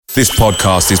This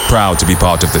podcast is proud to be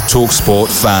part of the TalkSport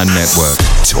Fan Network.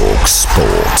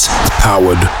 TalkSport.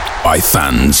 Powered by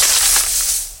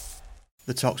fans.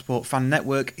 The TalkSport Fan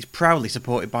Network is proudly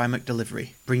supported by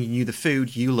McDelivery, bringing you the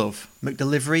food you love.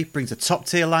 McDelivery brings a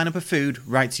top-tier lineup of food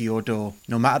right to your door.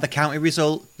 No matter the county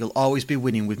result, you'll always be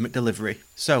winning with McDelivery.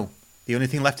 So, the only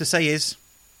thing left to say is,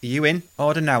 are you in?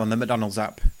 Order now on the McDonald's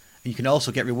app. And you can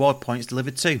also get reward points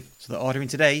delivered too. So that ordering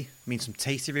today means some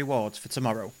tasty rewards for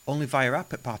tomorrow. Only via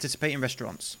app at participating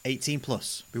restaurants. 18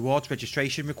 plus. Rewards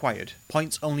registration required.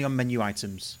 Points only on menu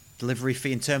items. Delivery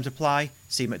fee and terms apply.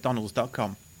 See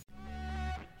mcdonalds.com.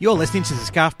 You're listening to the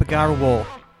Scarf Bagara War,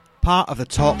 part of the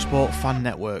TalkSport Fan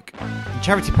Network, and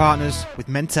charity partners with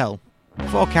Mentel.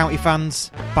 For county fans,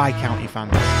 by county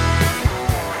fans.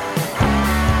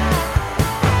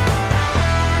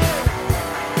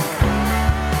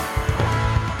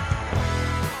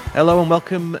 Hello and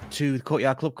welcome to the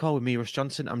Courtyard Clubcall with me, Russ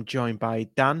Johnson. I'm joined by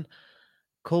Dan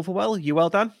Culverwell. You well,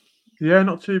 Dan? Yeah,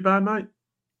 not too bad, mate.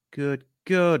 Good.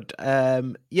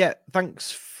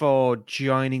 Thanks for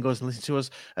joining us and listening to us.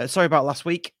 Sorry about last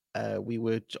week. We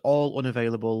were all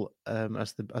unavailable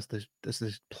as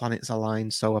the planets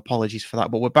aligned, so apologies for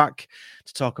that. But we're back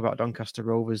to talk about Doncaster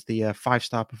Rovers, the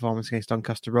 5-star performance against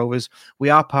Doncaster Rovers. We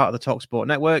are part of the TalkSport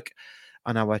Network,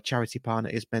 and our charity partner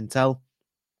is Mentel.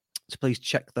 So please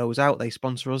check those out. They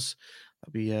sponsor us.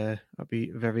 That'd be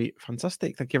very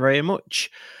fantastic. Thank you very much.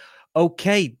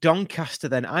 Okay, Doncaster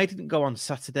then. I didn't go on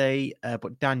Saturday,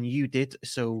 but Dan, you did.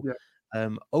 So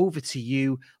over to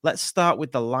you. Let's start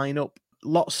with the lineup.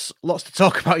 Lots to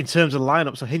talk about in terms of the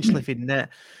lineup. So Hinchliffe in net,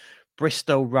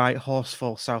 Bristow right,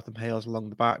 Horsfall, Southam Hales along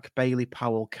the back, Bailey,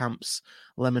 Powell, Camps,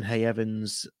 Lemonhay,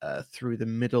 Evans through the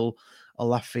middle,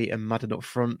 Olafi and Madden up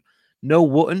front. No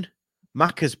Wootton.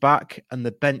 Macca's back, and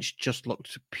the bench just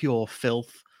looked pure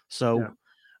filth. So,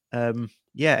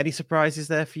 any surprises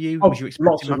there for you? Was you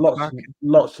expecting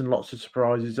lots and lots of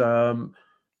surprises. Like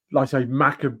I say,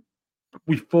 Macca,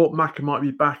 we thought Macca might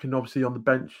be back, and obviously on the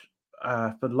bench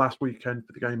for the last weekend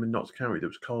for the game in Notts County that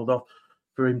was called off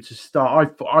for him to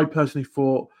start. I personally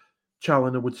thought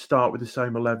Challoner would start with the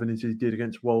same 11 as he did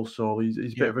against Walsall. He's a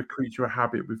bit of a creature of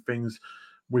habit with things,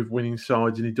 with winning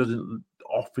sides, and he doesn't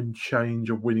often change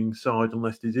a winning side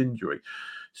unless there's injury.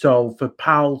 So for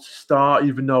Powell to start,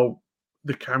 even though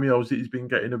the cameos that he's been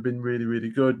getting have been really, really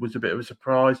good, was a bit of a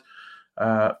surprise.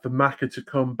 For Macca to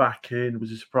come back in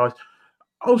was a surprise.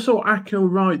 Also, Akil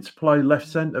Wright to play left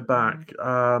centre-back,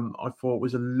 I thought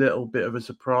was a little bit of a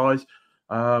surprise.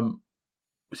 So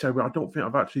I don't think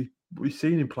I've actually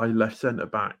seen him play left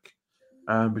centre-back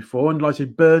before. And like I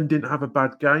said, Byrne didn't have a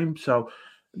bad game, so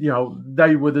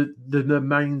they were the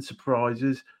main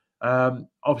surprises.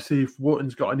 Obviously, if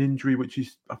Wootton's got an injury, which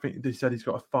I think they said he's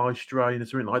got a thigh strain or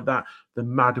something like that,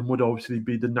 then Madden would obviously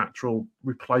be the natural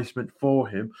replacement for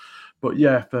him. But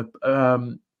for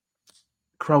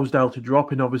Crowsdale to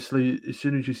drop in, obviously, as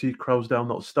soon as you see Crowsdale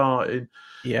not starting,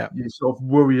 you sort of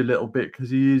worry a little bit because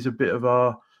he is a bit of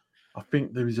I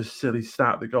think there is a silly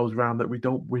stat that goes around that we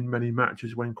don't win many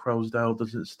matches when Crowsdale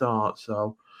doesn't start.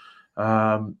 So,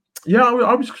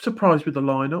 I was surprised with the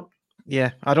lineup.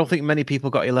 Yeah, I don't think many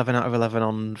people got 11 out of 11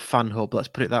 on FanHub, let's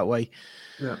put it that way.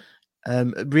 Yeah.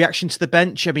 Reaction to the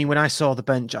bench? I mean, when I saw the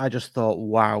bench, I just thought,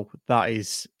 wow, that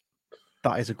is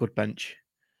a good bench.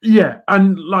 Yeah,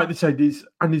 and like they said, he's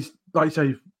like you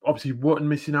say, obviously Wootton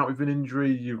missing out with an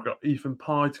injury. You've got Ethan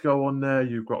Pye to go on there.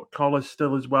 You've got Collar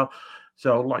still as well.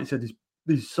 So, like you said,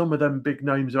 there's some of them big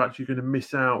names are actually going to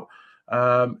miss out.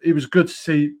 It was good to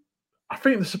see. I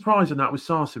think the surprise on that was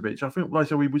Sarcevic. I think, like I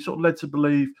said, we were sort of led to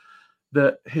believe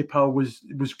that Hippo was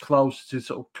close to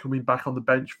sort of coming back on the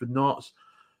bench for Notts.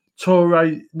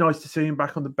 Torre, nice to see him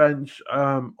back on the bench.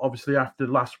 Obviously, after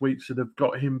last week, so they've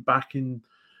got him back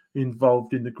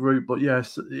involved in the group. But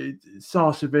yes,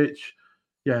 Sarcevic,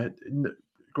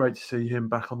 great to see him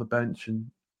back on the bench and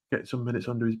get some minutes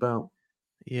under his belt.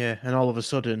 Yeah, and all of a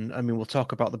sudden, I mean, we'll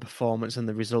talk about the performance and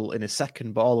the result in a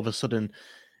second, but all of a sudden,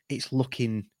 it's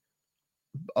looking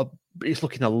a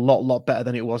lot better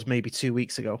than it was maybe 2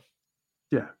 weeks ago.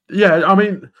 Yeah. I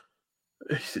mean,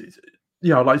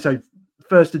 like I say,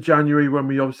 1st of January when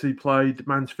we obviously played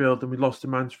Mansfield and we lost to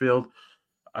Mansfield,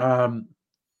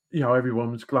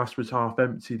 everyone's glass was half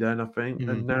empty then, I think.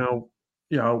 And now,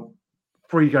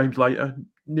 3 games later,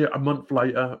 a month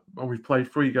later, and we've played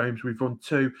 3 games, we've won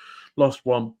 2, lost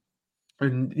 1.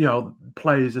 And,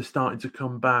 players are starting to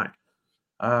come back.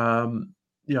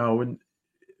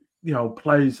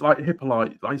 Plays like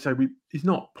Hippolyte, like I say, he's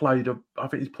not played, I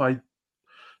think he's played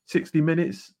 60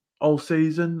 minutes all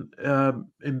season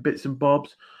in bits and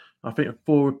bobs. I think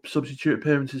 4 substitute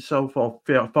appearances so far,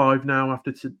 5 now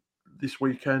after this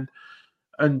weekend.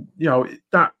 And,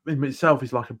 that in itself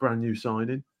is like a brand new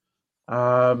signing.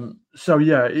 So,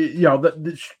 yeah,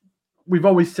 we've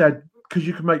always said, because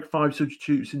you can make 5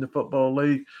 substitutes in the Football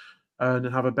League and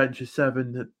have a bench of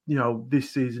 7, that,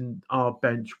 this season our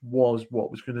bench was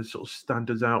what was going to sort of stand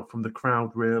us out from the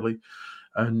crowd, really.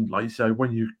 And like you say,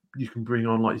 when you can bring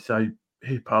on, like you say,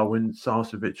 Hippo and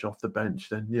Sarcevic off the bench,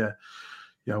 then,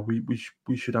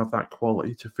 we should have that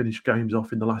quality to finish games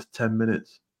off in the last 10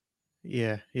 minutes.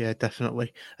 Yeah,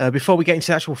 definitely. Before we get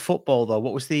into actual football, though,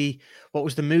 what was the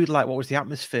mood like? What was the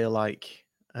atmosphere like?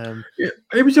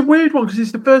 It was a weird one because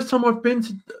it's the first time I've been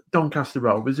to Doncaster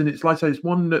Rovers, and it's like I say, it's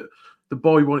one that the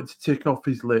boy wanted to tick off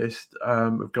his list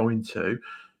of going to.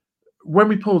 When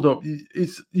we pulled up,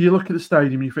 you look at the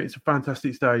stadium, you think it's a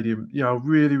fantastic stadium.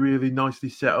 Really, really nicely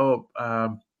set up,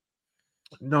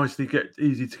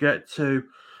 easy to get to.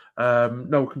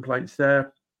 No complaints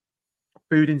there.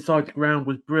 Food inside the ground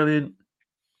was brilliant.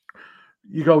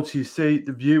 You go to your seat,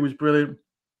 the view was brilliant.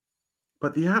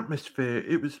 But the atmosphere,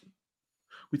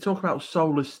 we talk about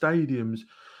soulless stadiums,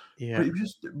 but it was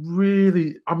just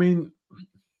really, I think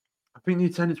the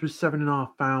attendance was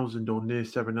 7,500 or near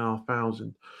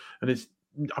 7,500. And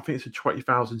I think it's a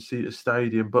 20,000 seater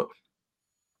stadium, but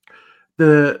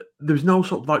there was no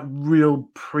sort of like real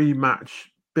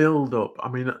pre-match build-up.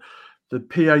 The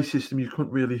PA system, you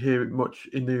couldn't really hear it much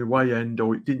in the away end,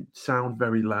 or it didn't sound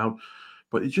very loud,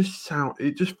 but it just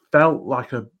felt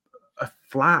like a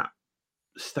flat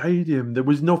stadium. There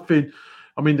was nothing.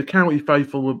 The county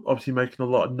faithful were obviously making a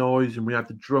lot of noise, and we had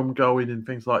the drum going and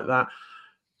things like that.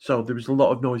 So there was a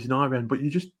lot of noise in our end, but you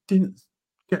just didn't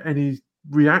get any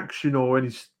reaction or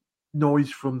any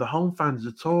noise from the home fans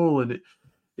at all. And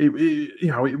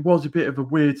it was a bit of a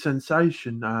weird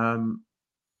sensation.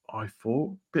 I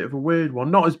thought a bit of a weird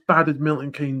one, not as bad as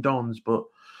Milton Keynes Dons, but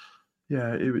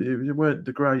yeah, it weren't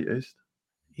the greatest.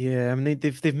 Yeah,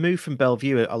 they've moved from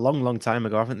Bellevue a long time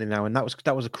ago, haven't they now? And that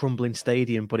was a crumbling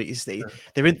stadium, but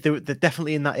they're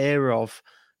definitely in that era of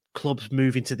clubs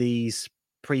moving to these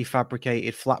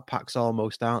prefabricated flat packs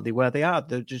almost, aren't they? Where they're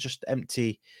just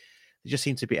empty. They just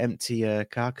seem to be empty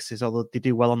carcasses, although they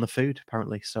do well on the food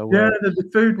apparently. So yeah, the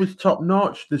food was top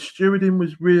notch. The stewarding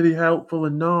was really helpful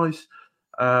and nice.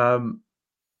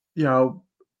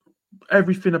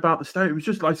 Everything about the stadium, it was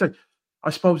just like I say. I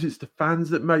suppose it's the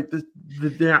fans that make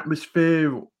the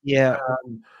atmosphere. Yeah.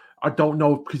 I don't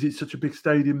know, because it's such a big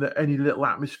stadium, that any little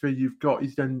atmosphere you've got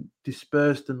is then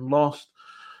dispersed and lost.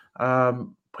 But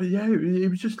yeah, it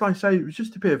was just like I say, it was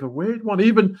just a bit of a weird one.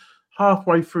 Even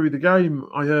halfway through the game,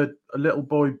 I heard a little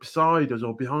boy beside us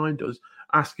or behind us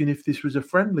asking if this was a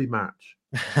friendly match.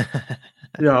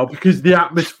 Because the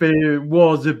atmosphere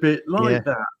was a bit like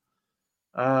that.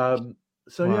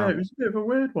 So wow. Yeah, it was a bit of a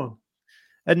weird one.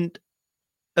 And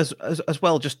as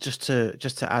well, just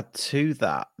to add to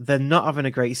that, they're not having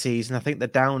a great season. I think they're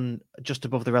down just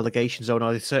above the relegation zone,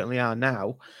 or they certainly are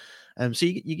now. So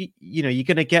you're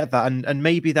going to get that, and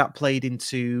maybe that played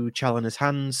into Challoner's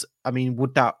hands.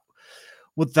 Would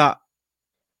that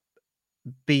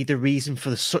be the reason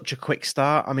for such a quick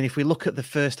start? If we look at the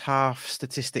first half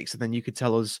statistics, and then you could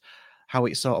tell us how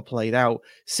it sort of played out.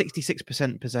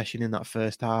 66% possession in that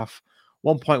first half,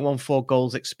 1.14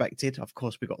 goals expected. Of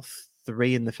course, we got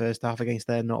 3 in the first half against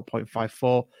their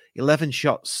 0.54. 11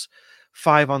 shots,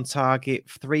 5 on target,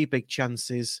 3 big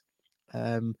chances,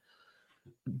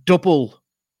 double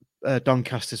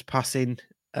Doncaster's passing,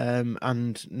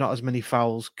 and not as many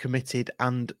fouls committed,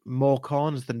 and more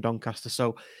corners than Doncaster.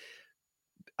 So,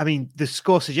 the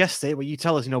score suggests it. Well, you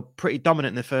tell us, pretty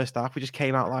dominant in the first half. We just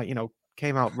came out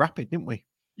rapid, didn't we?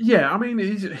 Yeah,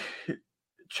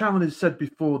 Challoner has said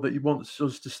before that he wants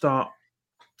us to start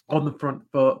on the front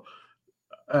foot,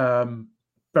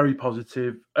 very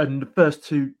positive. And the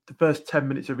first 10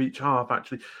 minutes of each half,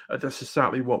 actually, that's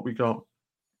exactly what we got.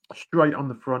 Straight on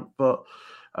the front foot,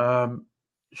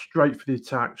 straight for the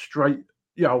attack, straight,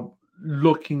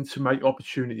 looking to make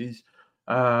opportunities.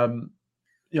 And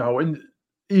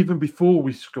even before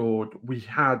we scored, we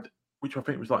had, which I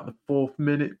think was like the 4th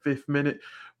minute, 5th minute,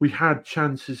 we had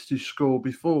chances to score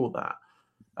before that.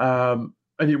 And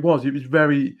it was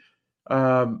very,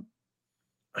 the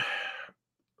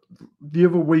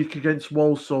other week against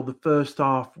Walsall, the first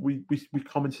half, we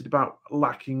commented about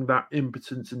lacking that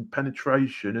impotence and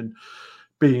penetration, and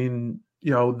being,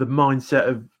 the mindset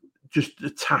of just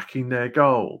attacking their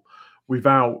goal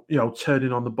without,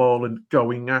 turning on the ball and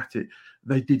going at it.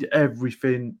 They did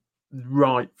everything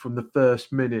right from the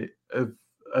first minute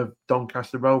of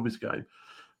Doncaster Rovers game,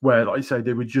 where, like I say,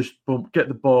 they would just get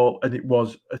the ball, and it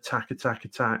was attack. And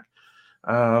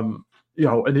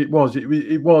it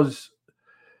was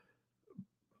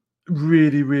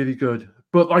really, really good.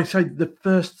 But like I say, the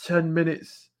first 10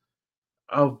 minutes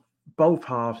of both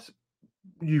halves,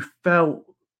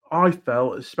 I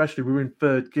felt, especially we were in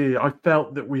third gear, I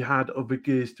felt that we had other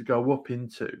gears to go up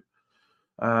into.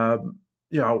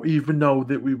 Even though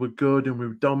that we were good and we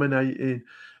were dominating,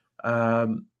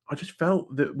 I just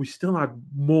felt that we still had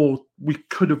more. We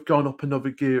could have gone up another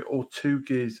gear or 2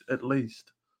 gears at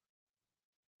least.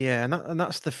 Yeah, and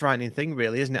that's the frightening thing,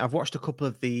 really, isn't it? I've watched a couple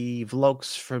of the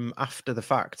vlogs from after the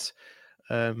fact,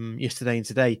 yesterday and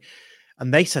today,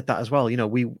 and they said that as well.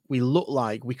 We look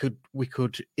like we could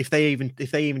if they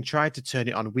even tried to turn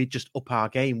it on, we'd just up our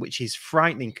game, which is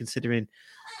frightening considering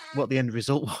what the end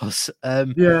result was.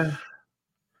 Yeah.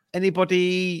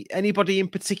 Anybody in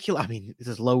particular? I mean,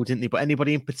 there's loads, isn't there? But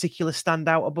anybody in particular stand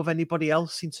out above anybody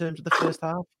else in terms of the first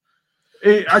half?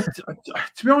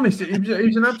 To be honest, it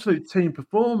was an absolute team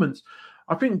performance.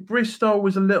 I think Bristol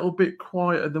was a little bit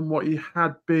quieter than what he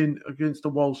had been against the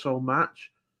Walsall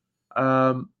match.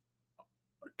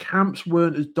 Camps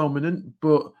weren't as dominant,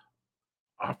 but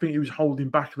I think he was holding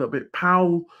back a little bit.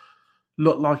 Powell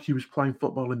looked like he was playing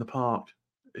football in the park.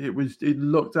 It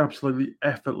looked absolutely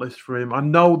effortless for him. I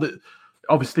know that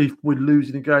obviously if we're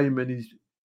losing a game and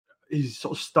his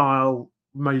sort of style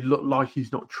may look like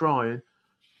he's not trying,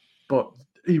 but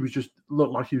he was just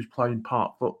looked like he was playing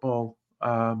park football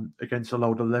against a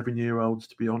load of 11-year-olds,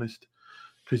 to be honest,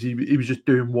 because he was just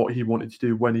doing what he wanted to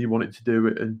do when he wanted to do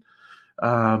it, and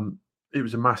it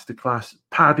was a masterclass.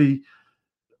 Paddy,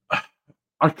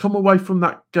 I come away from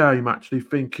that game actually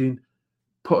thinking,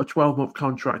 put a 12-month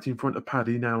contract in front of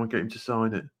Paddy now and get him to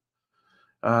sign it.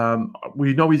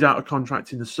 We know he's out of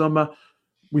contract in the summer.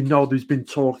 We know there's been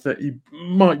talk that he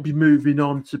might be moving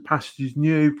on to pastures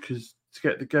new because to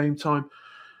get the game time.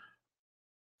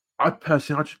 I'd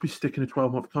just be sticking a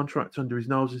 12-month contract under his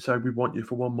nose and say, we want you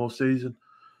for one more season.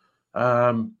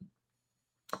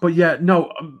 But yeah,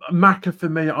 no, Maka for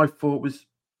me, I thought was,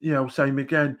 same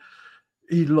again.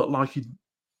 He looked like he'd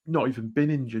not even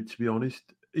been injured, to be honest.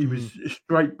 He was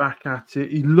straight back at it.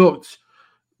 He looked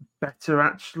better,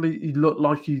 actually. He looked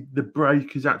like the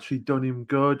break has actually done him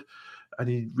good and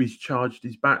he recharged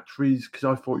his batteries because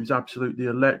I thought he was absolutely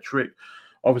electric.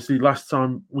 Obviously, last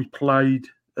time we played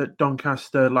at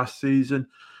Doncaster last season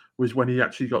was when he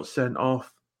actually got sent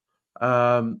off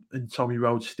and Tommy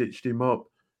Rowe stitched him up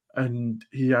and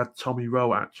he had Tommy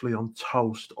Rowe actually on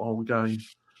toast all game.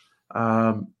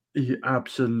 He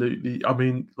absolutely, I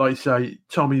mean, like I say,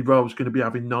 Tommy Rowe's going to be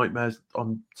having nightmares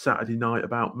on Saturday night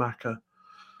about Maka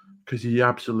because he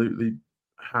absolutely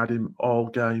had him all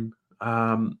game.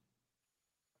 But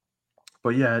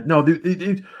yeah, no,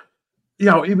 there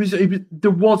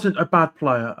wasn't a bad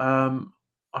player.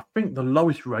 I think the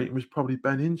lowest rating was probably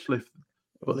Ben Hinchliffe.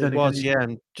 Well, it was, yeah.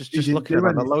 And just looking at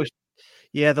that,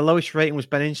 the lowest rating was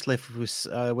Ben Hinchliffe was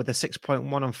with a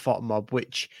 6.1 on FOTMob,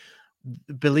 which,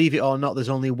 believe it or not, there's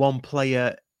only one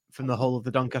player from the whole of the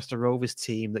Doncaster Rovers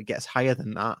team that gets higher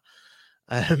than that.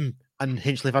 And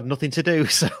Hinchliffe had nothing to do,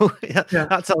 so yeah.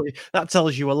 that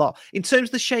tells you a lot. In terms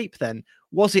of the shape, then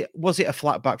was it a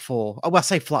flat back four? Oh, well, I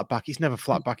say flat back. It's never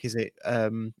flat back, is it?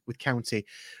 With County,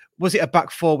 was it a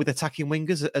back four with attacking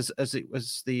wingers, as it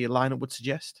was the lineup would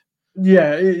suggest?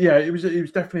 Yeah. It was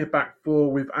definitely a back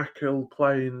four with Akel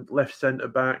playing left centre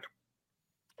back.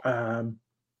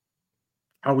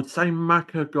 I would say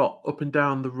Maka got up and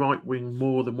down the right wing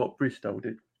more than what Bristow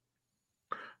did.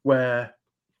 Where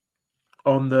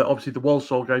on obviously the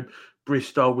Walsall game,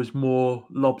 Bristow was more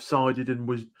lopsided and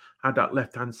had that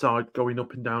left-hand side going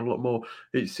up and down a lot more.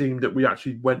 It seemed that we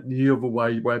actually went the other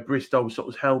way, where Bristow sort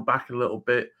of held back a little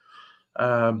bit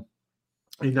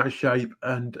in that shape,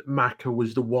 and Maka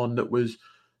was the one that was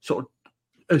sort of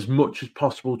as much as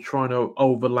possible trying to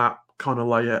overlap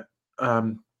Connor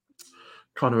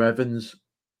Evans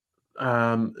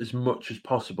as much as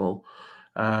possible.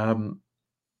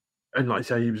 And like I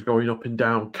say, he was going up and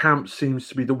down. Camp seems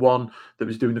to be the one that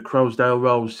was doing the Crowsdale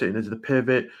role, sitting as the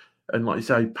pivot. And like you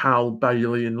say, Powell,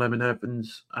 Bailey and Lemon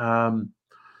Evans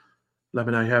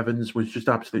was just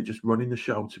absolutely just running the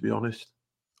show, to be honest.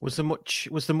 Was there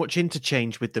much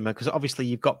interchange with them? Because obviously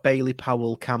you've got Bailey,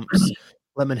 Powell, Camps,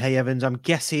 Lemon Evans. I'm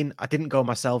guessing, I didn't go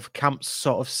myself, Camps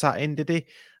sort of sat in, did he?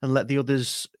 And let the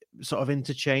others sort of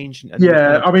interchange?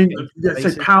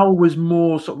 So Powell was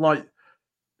more sort of like,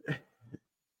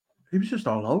 he was just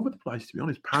all over the place, to be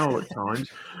honest, Powell at times.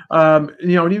 And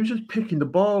he was just picking the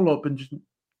ball up and just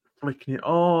flicking it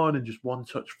on and just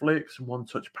one-touch flicks and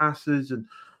one-touch passes. And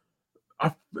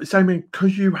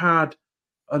because you had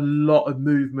a lot of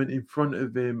movement in front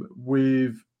of him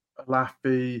with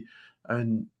Laffy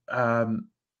and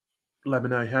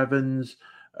Lemon Evans,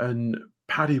 and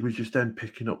Paddy was just then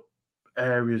picking up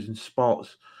areas and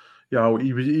spots. He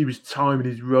was timing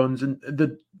his runs, and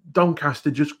the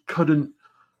Doncaster just couldn't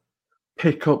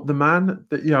pick up the man.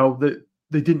 That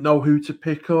they didn't know who to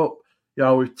pick up.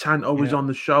 If Tanto was on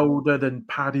the shoulder, then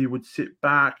Paddy would sit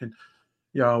back, and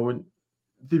and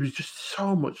there was just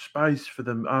so much space for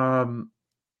them.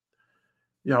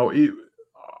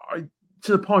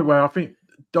 To the point where I think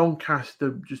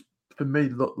Doncaster just, for me,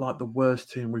 looked like the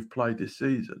worst team we've played this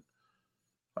season.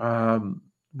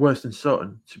 Worse than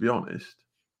Sutton, to be honest.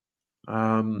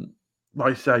 Like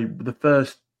I say, the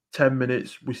first 10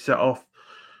 minutes we set off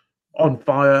on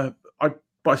fire.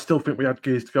 But I still think we had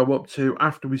gears to go up to.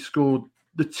 After we scored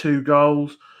the 2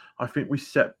 goals, I think we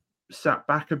sat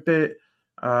back a bit.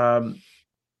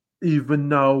 Even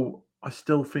though I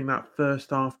still think that first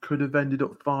half could have ended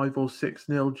up 5 or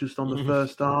 6-0 just on the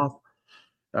first half.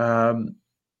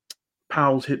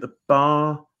 Powell's hit the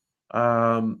bar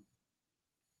on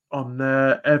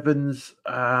there. Evans,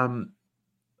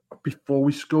 before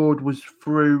we scored, was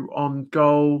through on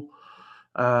goal,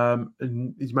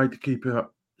 and he's made the keeper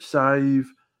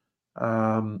save.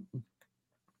 So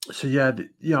yeah,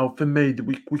 for me,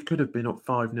 we could have been up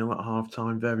 5-0 at half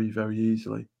time very, very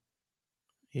easily.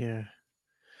 Yeah.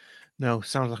 No,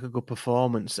 sounds like a good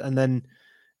performance. And then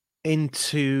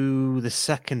into the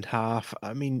second half,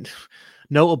 I mean,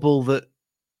 notable that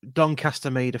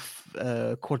Doncaster made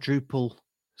a quadruple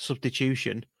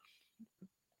substitution,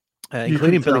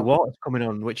 including Billy Waters coming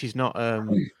on, which is not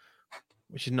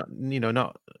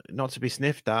not to be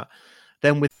sniffed at.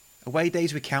 Then with away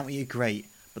days with County are great,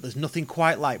 but there's nothing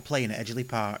quite like playing at Edgeley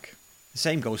Park. The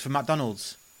same goes for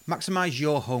McDonald's. Maximise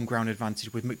your home ground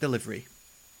advantage with McDelivery.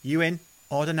 You in?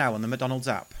 Order now on the McDonald's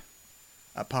app.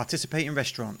 At participating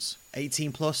restaurants,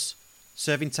 18 plus,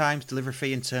 serving times, delivery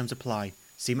fee and terms apply.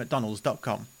 See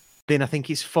mcdonalds.com. Then I think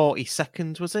it's 40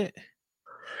 seconds, was it?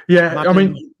 Yeah, I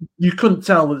mean, you couldn't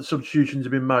tell that the substitutions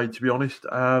have been made, to be honest.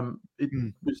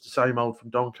 It was the same old from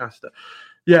Doncaster.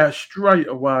 Yeah, straight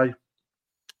away,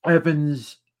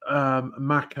 Evans,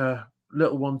 Macca,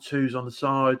 little 1-2s on the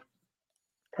side.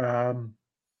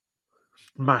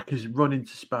 Mac is run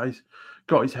into space,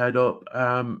 got his head up,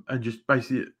 and just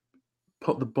basically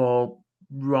put the ball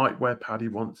right where Paddy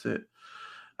wants it.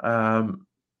 And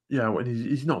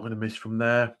he's not going to miss from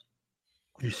there.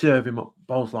 You serve him up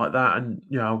balls like that, and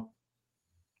he's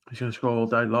going to score all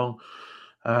day long.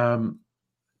 To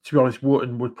be honest,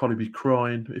 Wootton would probably be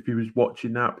crying if he was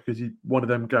watching that, because one of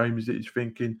them games that he's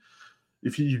thinking,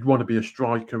 if you'd want to be a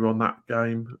striker on that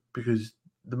game, because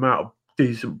the amount of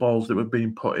decent balls that were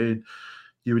being put in,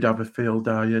 you would have a field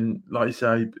day. And like I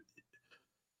say,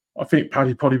 I think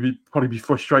Paddy probably be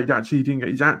frustrated actually he didn't get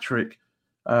his hat-trick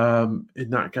in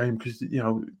that game, because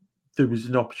there was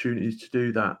an opportunity to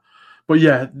do that. But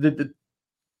yeah, the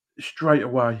straight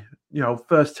away,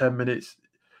 first 10 minutes,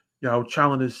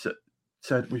 Challoner's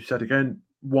we've said again,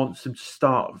 wants them to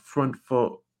start front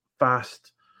foot,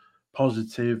 fast,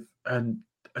 positive, and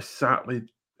exactly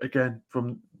again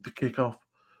from the kickoff,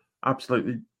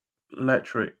 absolutely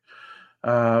electric.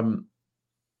 And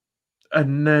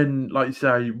then, like you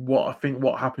say, what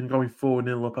happened going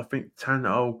 4-0 up, I think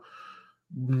Tanto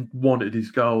wanted his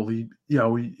goal. He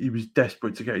was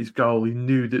desperate to get his goal. He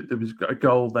knew that there was a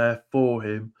goal there for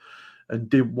him, and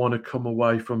didn't want to come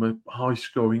away from a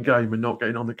high-scoring game and not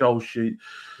getting on the goal sheet.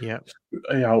 Yeah,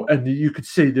 and you could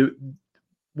see that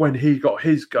when he got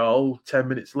his goal 10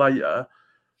 minutes later,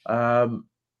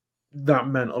 that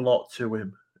meant a lot to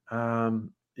him.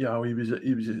 He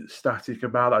was ecstatic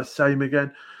about that. Same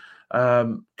again.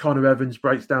 Connor Evans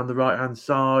breaks down the right-hand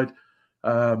side.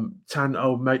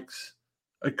 Tanto makes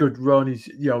a good run. He's,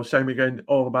 same again,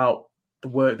 all about the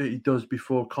work that he does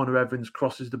before Connor Evans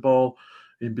crosses the ball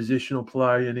in positional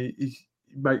play, and he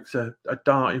makes a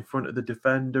dart in front of the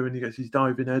defender, and he gets his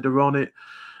diving header on it.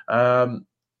 And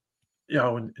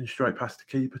straight past the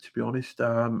keeper, to be honest.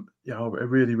 A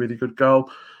really, really good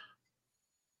goal.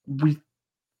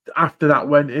 After that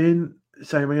went in,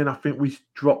 same again, I think we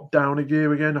dropped down a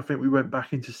gear again. I think we went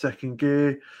back into second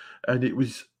gear, and it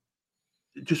was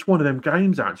just one of them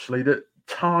games, actually, that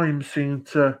time seemed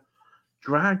to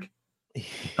drag.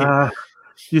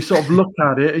 You sort of look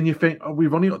at it and you think, oh,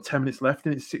 we've only got 10 minutes left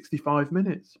and it's 65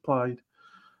 minutes played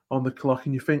on the clock,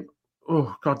 and you think,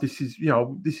 oh God, this is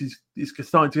it's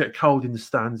starting to get cold in the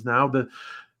stands now.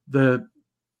 The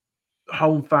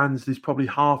home fans, there's probably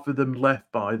half of them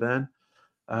left by then.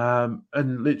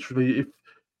 And literally,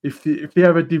 if they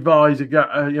ever devise a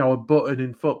button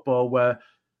in football where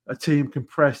a team can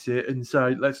press it and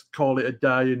say, let's call it a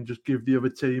day and just give the other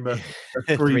team a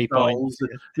 3 goals,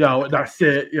 that's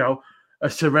it, a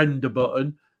surrender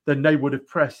button, then they would have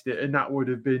pressed it and that would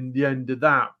have been the end of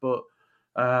that. But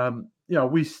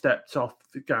We stepped off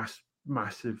the gas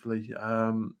massively.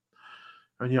 And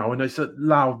it's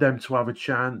allowed them to have a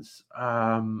chance.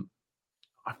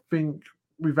 I think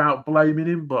without blaming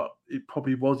him, but it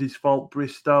probably was his fault.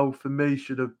 Bristow, for me,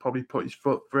 should have probably put his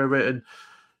foot through it and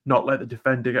not let the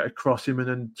defender get across him and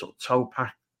then toe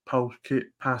post kick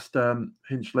past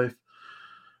Hinchliffe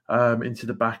into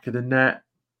the back of the net.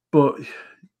 But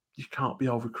you can't be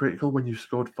overcritical when you've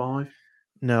scored 5.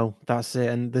 No, that's it.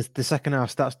 And the second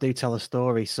half stats do tell a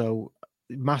story. So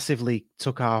massively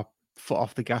took our foot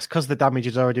off the gas because the damage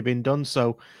has already been done.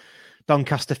 So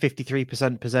Doncaster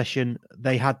 53% possession.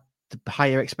 They had the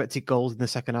higher expected goals in the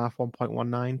second half,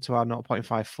 1.19 to our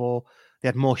 0.54. They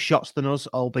had more shots than us,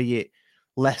 albeit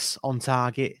less on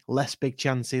target, less big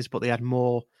chances, but they had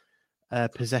more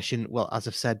possession. Well, as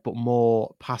I've said, but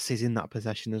more passes in that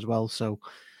possession as well. So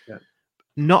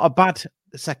not a bad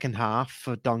second half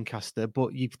for Doncaster,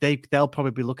 but they'll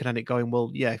probably be looking at it going,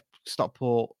 well, yeah,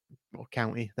 Stockport or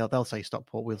County. They'll say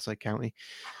Stockport, we'll say County.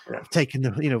 Yeah.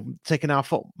 Taking our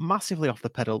foot massively off the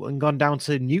pedal and gone down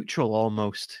to neutral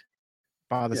almost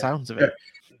by the sounds of it.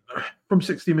 From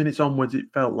 60 minutes onwards, it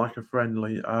felt like a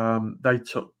friendly. They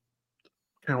took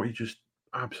County just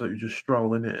absolutely just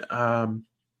strolling it and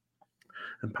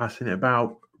passing it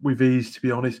about with ease, to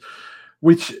be honest.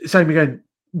 Which, same again,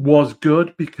 was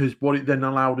good because what it then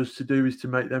allowed us to do is to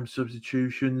make them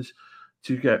substitutions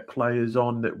to get players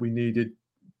on that we needed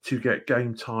to get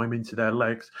game time into their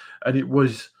legs. And it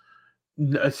was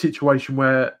a situation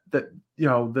where that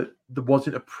there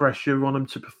wasn't a pressure on them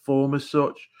to perform as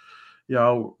such.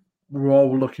 We're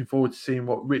all looking forward to seeing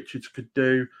what Richards could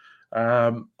do.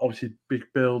 Obviously, big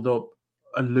build-up,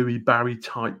 a Louis Barry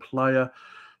type player.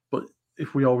 But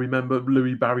if we all remember,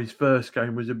 Louis Barry's first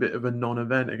game was a bit of a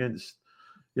non-event against,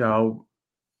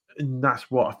 and that's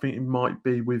what I think it might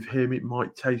be with him. It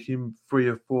might take him 3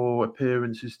 or 4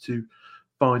 appearances to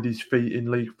find his feet in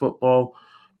league football.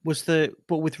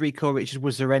 But with Rico Richards,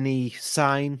 was there any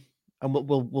sign? And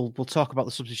we'll talk about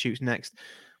the substitutes next.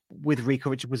 With Rico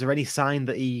Richards, was there any sign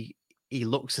that he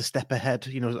looks a step ahead,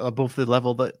 above the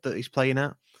level that he's playing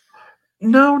at?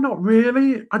 No, not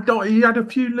really. He had a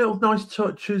few little nice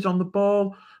touches on the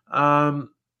ball, on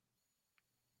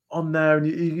there, and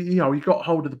he got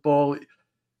hold of the ball,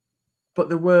 but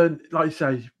there weren't, like you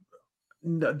say,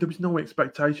 there was no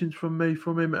expectations from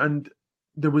him, and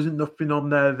there wasn't nothing on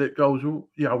there that goes,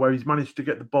 where he's managed to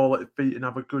get the ball at his feet and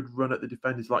have a good run at the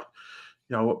defenders, like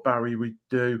what Barry would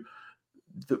do.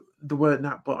 There weren't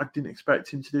that, but I didn't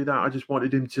expect him to do that. I just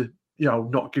wanted him to,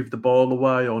 not give the ball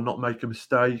away or not make a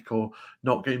mistake or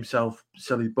not get himself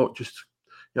silly, but just,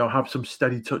 have some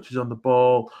steady touches on the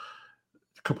ball,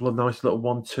 a couple of nice little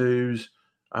 1-2s,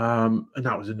 and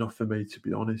that was enough for me, to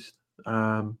be honest.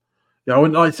 And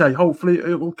like I say, hopefully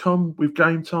it will come with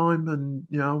game time and,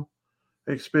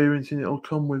 experiencing it will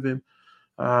come with him.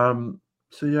 But,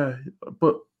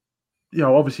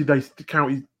 obviously the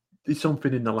County, there's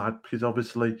something in the lad because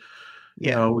obviously,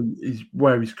 he's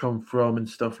where he's come from and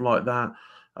stuff like that.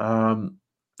 And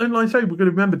like I say, we're going to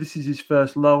remember this is his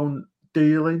first loan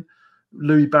dealing.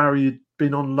 Louis Barry had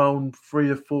been on loan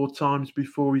 3 or 4 times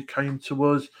before he came to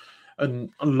us, and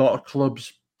a lot of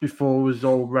clubs before us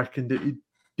all reckoned that he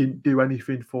didn't do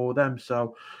anything for them.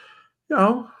 So,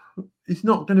 he's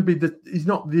not going to be he's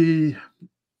not the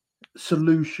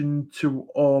solution to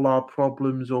all our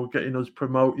problems or getting us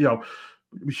promoted.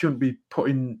 We shouldn't be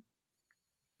putting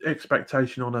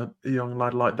expectation on a young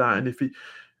lad like that. And if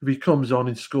he comes on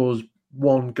and scores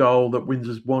 1 goal that wins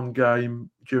us 1 game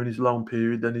during his loan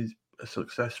period, then he's a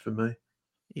success for me.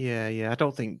 Yeah. I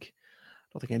don't think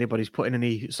anybody's putting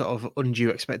any sort of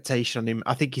undue expectation on him.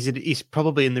 I think he's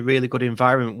probably in the really good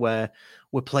environment where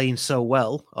we're playing so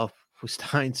well, or we're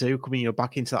starting to coming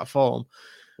back into that form,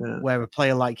 where a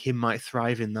player like him might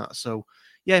thrive in that. So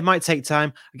yeah, it might take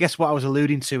time. I guess what I was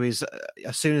alluding to is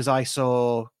as soon as I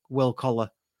saw Will Collar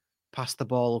pass the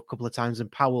ball a couple of times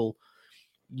and Powell,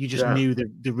 you just knew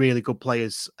the really good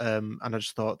players. And I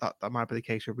just thought that might be the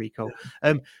case with Rico.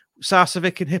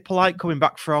 Sarcevic and Hippolyte coming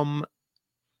back from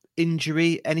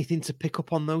injury. Anything to pick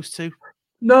up on those two?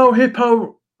 No,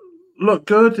 Hippo looked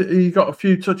good. He got a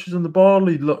few touches on the ball.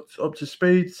 He looked up to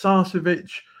speed. Sarcevic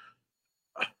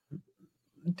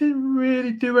didn't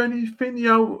really do anything, he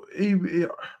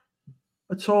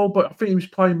at all. But I think he was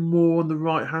playing more on the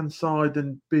right-hand side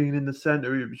than being in the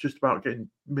centre. It was just about getting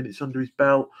minutes under his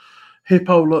belt.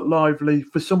 Hippo looked lively.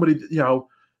 For somebody that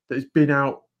has been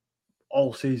out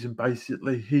all season,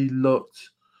 basically, he looked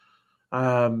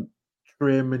trim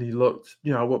and he looked,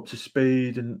 up to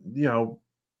speed and,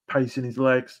 pacing his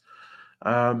legs.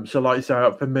 So like you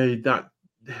say, for me, that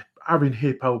having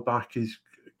Hippo back is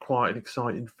quite an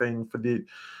exciting thing for the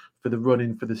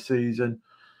running for the season.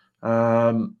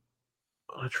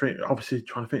 Obviously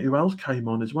trying to think who else came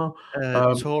on as well.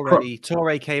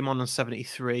 Torre came on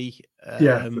 73.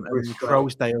 And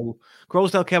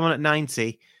Crowsdale came on at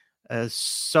 90.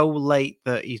 So late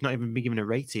that he's not even been given a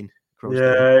rating.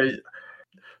 Crowsdale. Yeah,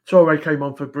 Torre came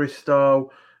on for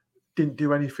Bristol. Didn't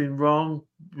do anything wrong.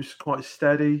 Was quite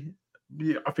steady.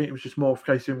 Yeah, I think it was just more of a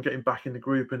case of him getting back in the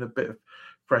group and a bit of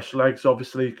fresh legs,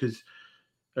 obviously, because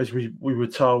as we were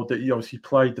told that he obviously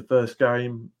played the first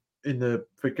game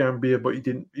for Gambia, but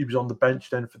he was on the bench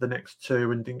then for the next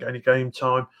two and didn't get any game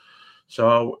time.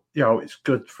 So, it's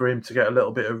good for him to get a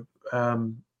little bit of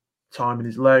time in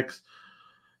his legs.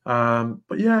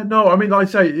 But yeah, no, I mean, like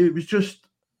I say, it was just,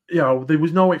 there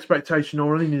was no expectation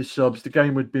or any new subs. The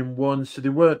game had been won, so they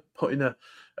weren't put in a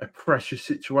pressure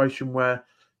situation where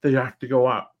they have to go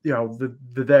out, they're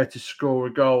there to score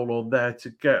a goal or there to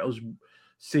get us,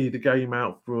 see the game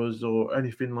out for us or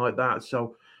anything like that.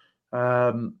 So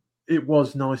it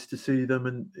was nice to see them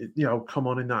and, come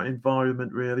on in that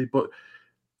environment, really. But,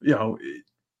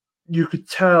 you could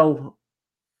tell,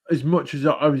 as much as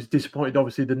I was disappointed,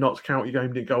 obviously, the Notts County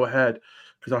game didn't go ahead,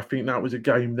 because I think that was a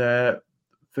game that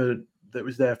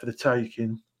was there for the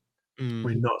taking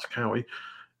with Notts County.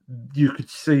 You could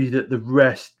see that the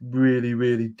rest really,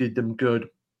 really did them good.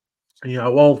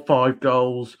 All 5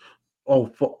 goals, our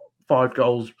 4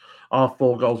 goals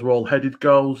were all headed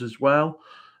goals as well.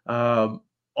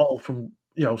 All from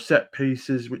set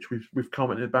pieces, which we've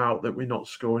commented about, that we're not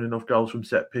scoring enough goals from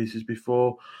set pieces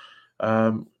before.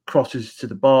 Crosses to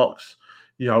the box.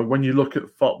 When you look at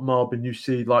FOTMob and you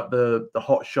see like the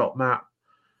hot shot map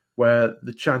where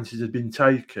the chances have been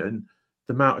taken,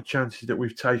 the amount of chances that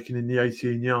we've taken in the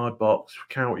 18-yard box for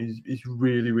County is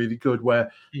really, really good.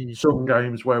 Where some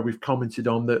games where we've commented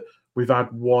on that we've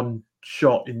had one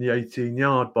shot in the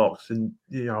 18-yard box and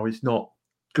it's not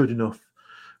good enough.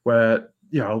 Where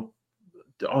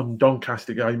on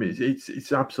Doncaster game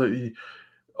it's absolutely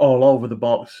all over the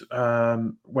box,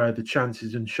 where the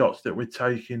chances and shots that we're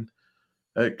taking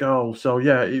at goal. So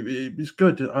yeah, it was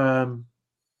good.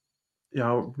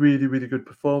 Really, really good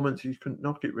performance. You couldn't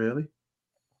knock it, really.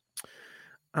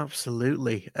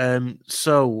 Absolutely.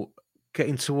 So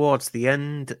getting towards the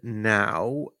end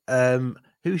now,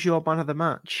 who's your man of the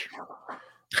match?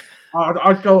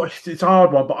 I'd go. It's a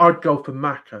hard one, but I'd go for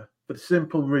Maka for the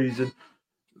simple reason.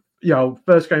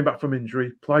 First game back from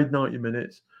injury, played 90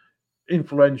 minutes.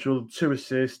 Influential, 2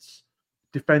 assists,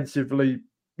 defensively,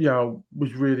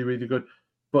 was really, really good.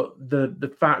 But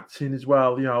the fact in as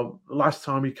well, last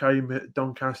time he came at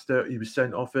Doncaster, he was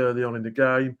sent off early on in the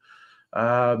game.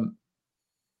 So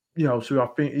I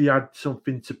think he had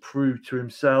something to prove to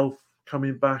himself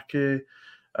coming back here.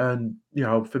 And,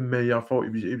 for me, I thought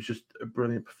it was just a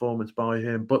brilliant performance by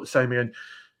him. But same again,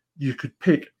 you could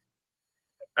pick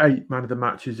 8 man of the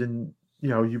matches and,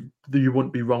 you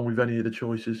wouldn't be wrong with any of the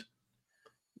choices.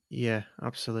 Yeah,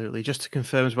 absolutely. Just to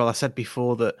confirm as well, I said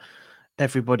before that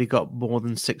everybody got more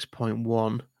than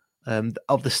 6.1.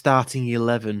 Of the starting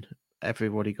 11,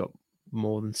 everybody got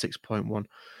more than 6.1.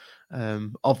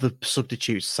 Of the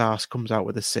substitutes, SARS comes out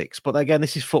with a 6. But again,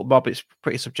 this is FOTMob. It's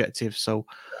pretty subjective, so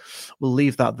we'll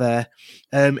leave that there.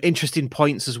 Interesting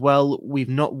points as well. We've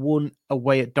not won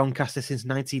away at Doncaster since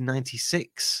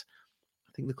 1996.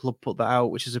 I think the club put that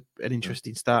out, which is an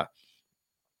interesting stat.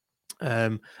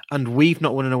 And we've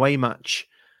not won an away match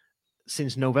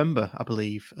since November, I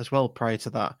believe, as well, prior to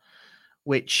that,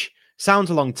 which sounds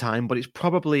a long time, but it's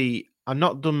probably, I've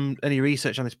not done any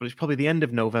research on this, but it's probably the end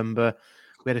of November.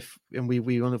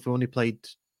 We only played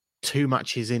 2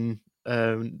 matches in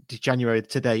January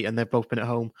to date, and they've both been at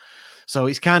home. So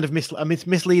it's kind of a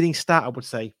misleading stat, I would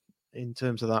say, in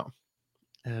terms of that.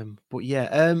 But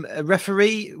yeah,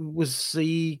 referee, was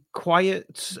he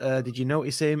quiet? Did you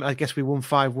notice him? I guess we won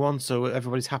 5-1, so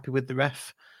everybody's happy with the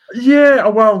ref. Yeah,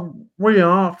 well, we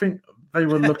are. I think they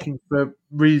were looking for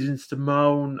reasons to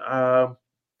moan. There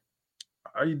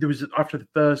was, after the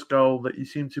first goal, that he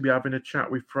seemed to be having a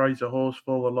chat with Fraser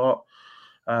Horsfall a lot.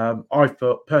 I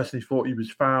personally thought he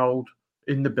was fouled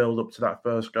in the build-up to that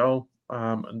first goal,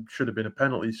 and should have been a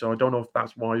penalty. So I don't know if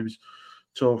that's why he was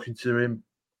talking to him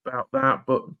about that.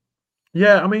 But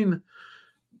yeah, I mean,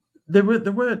 there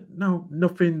weren't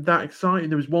nothing that exciting.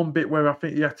 There was one bit where I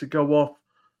think he had to go off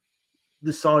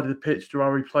the side of the pitch to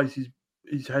replace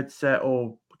his headset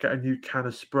or get a new can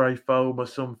of spray foam or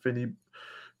something.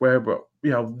 Where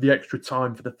the extra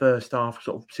time for the first half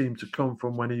sort of seemed to come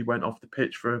from when he went off the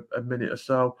pitch for a minute or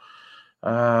so.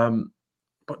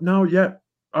 But no, yeah,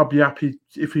 I'd be happy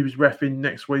if he was reffing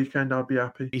next weekend. I'd be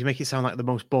happy. You make it sound like the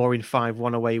most boring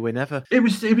 5-1 away win ever. It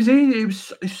was easy.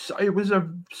 It was a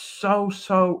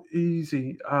so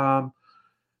easy of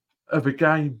a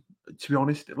game, to be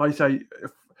honest. Like I say,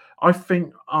 I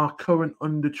think our current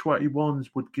under-21s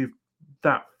would give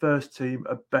that first team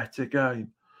a better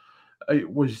game.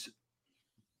 It was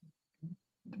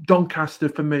Doncaster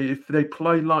for me. If they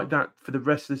play like that for the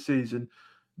rest of the season,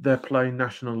 they're playing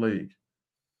National League.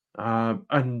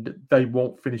 And they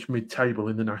won't finish mid-table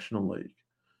in the National League.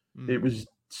 It was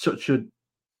such a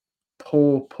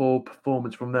poor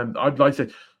performance from them. I'd like to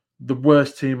say the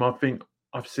worst team I think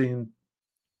I've seen,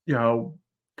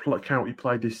 County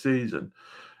play this season.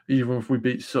 Even if we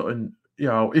beat Sutton,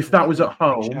 if that was at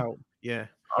home, yeah,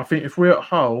 I think if we're at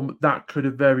home, that could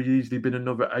have very easily been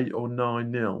another 8 or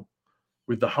 9-0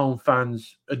 with the home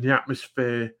fans and the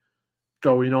atmosphere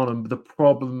going on. And the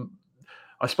problem,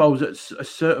 I suppose, at a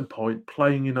certain point,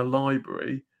 playing in a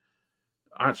library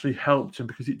actually helped him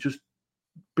because it just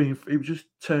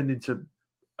turned into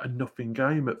a nothing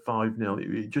game at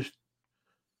 5-0. It just,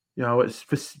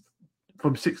 it's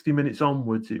from 60 minutes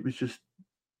onwards, it was just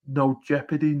no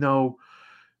jeopardy, no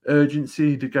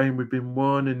urgency. The game had been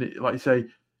won, and like you say,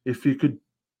 if you could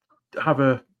have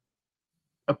a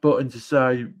button to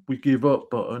say we give up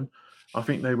button, I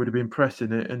think they would have been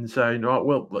pressing it and saying, "Oh,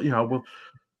 well, we'll."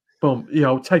 Boom,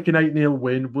 take an 8-0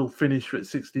 win. We'll finish at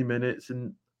 60 minutes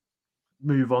and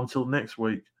move on till next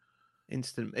week.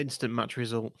 Instant match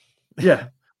result. Yeah.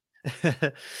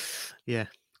 Yeah,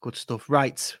 good stuff.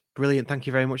 Right, brilliant. Thank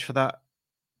you very much for that.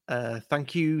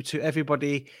 Thank you to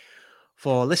everybody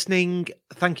for listening.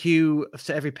 Thank you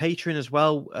to every patron as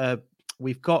well.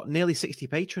 We've got nearly 60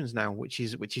 patrons now, which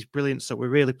is brilliant. So we're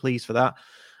really pleased for that.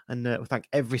 And we thank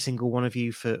every single one of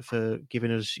you for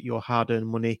giving us your hard-earned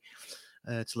money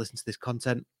to listen to this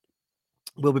content.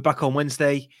 We'll be back on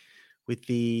Wednesday with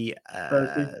the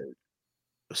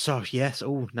so yes.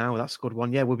 Oh, now that's a good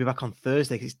one. Yeah, we'll be back on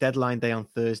Thursday because it's deadline day on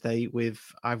Thursday.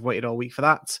 I've waited all week for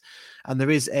that, and there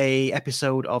is a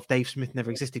episode of Dave Smith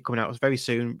Never Existed coming out very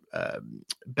soon.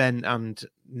 Ben and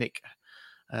Nick,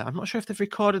 I'm not sure if they've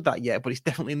recorded that yet, but it's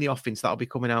definitely in the offing. So that'll be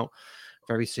coming out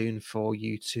very soon for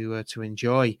you to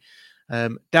enjoy.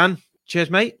 Dan,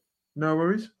 cheers, mate. No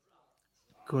worries.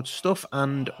 Good stuff,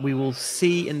 and we will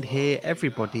see and hear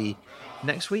everybody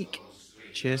next week.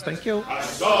 Cheers, thank you. I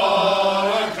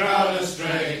saw a crowd of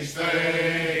strange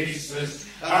faces,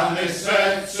 and they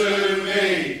said to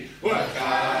me, where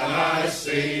can I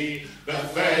see the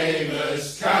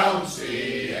famous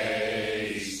county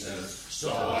aces?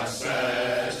 So I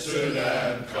said to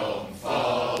them, come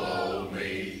follow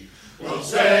me. We'll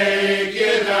take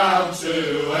you down to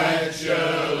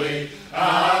Edgerley,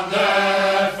 and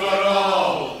there for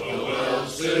all the world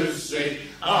to see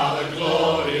are the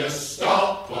glorious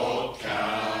Stockport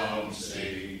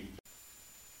County.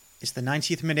 It's the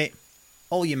 90th minute.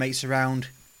 All your mates around.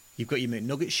 You've got your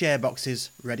McNugget share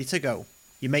boxes ready to go.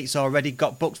 Your mates already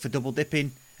got booked for double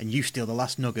dipping, and you steal the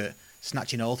last nugget,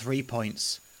 snatching all 3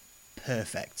 points.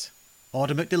 Perfect.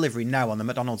 Order McDelivery now on the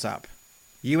McDonald's app.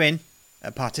 You in?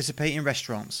 At participating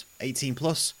restaurants. 18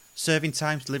 plus. Serving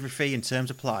times, delivery fee and terms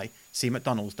apply. See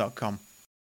mcdonalds.com.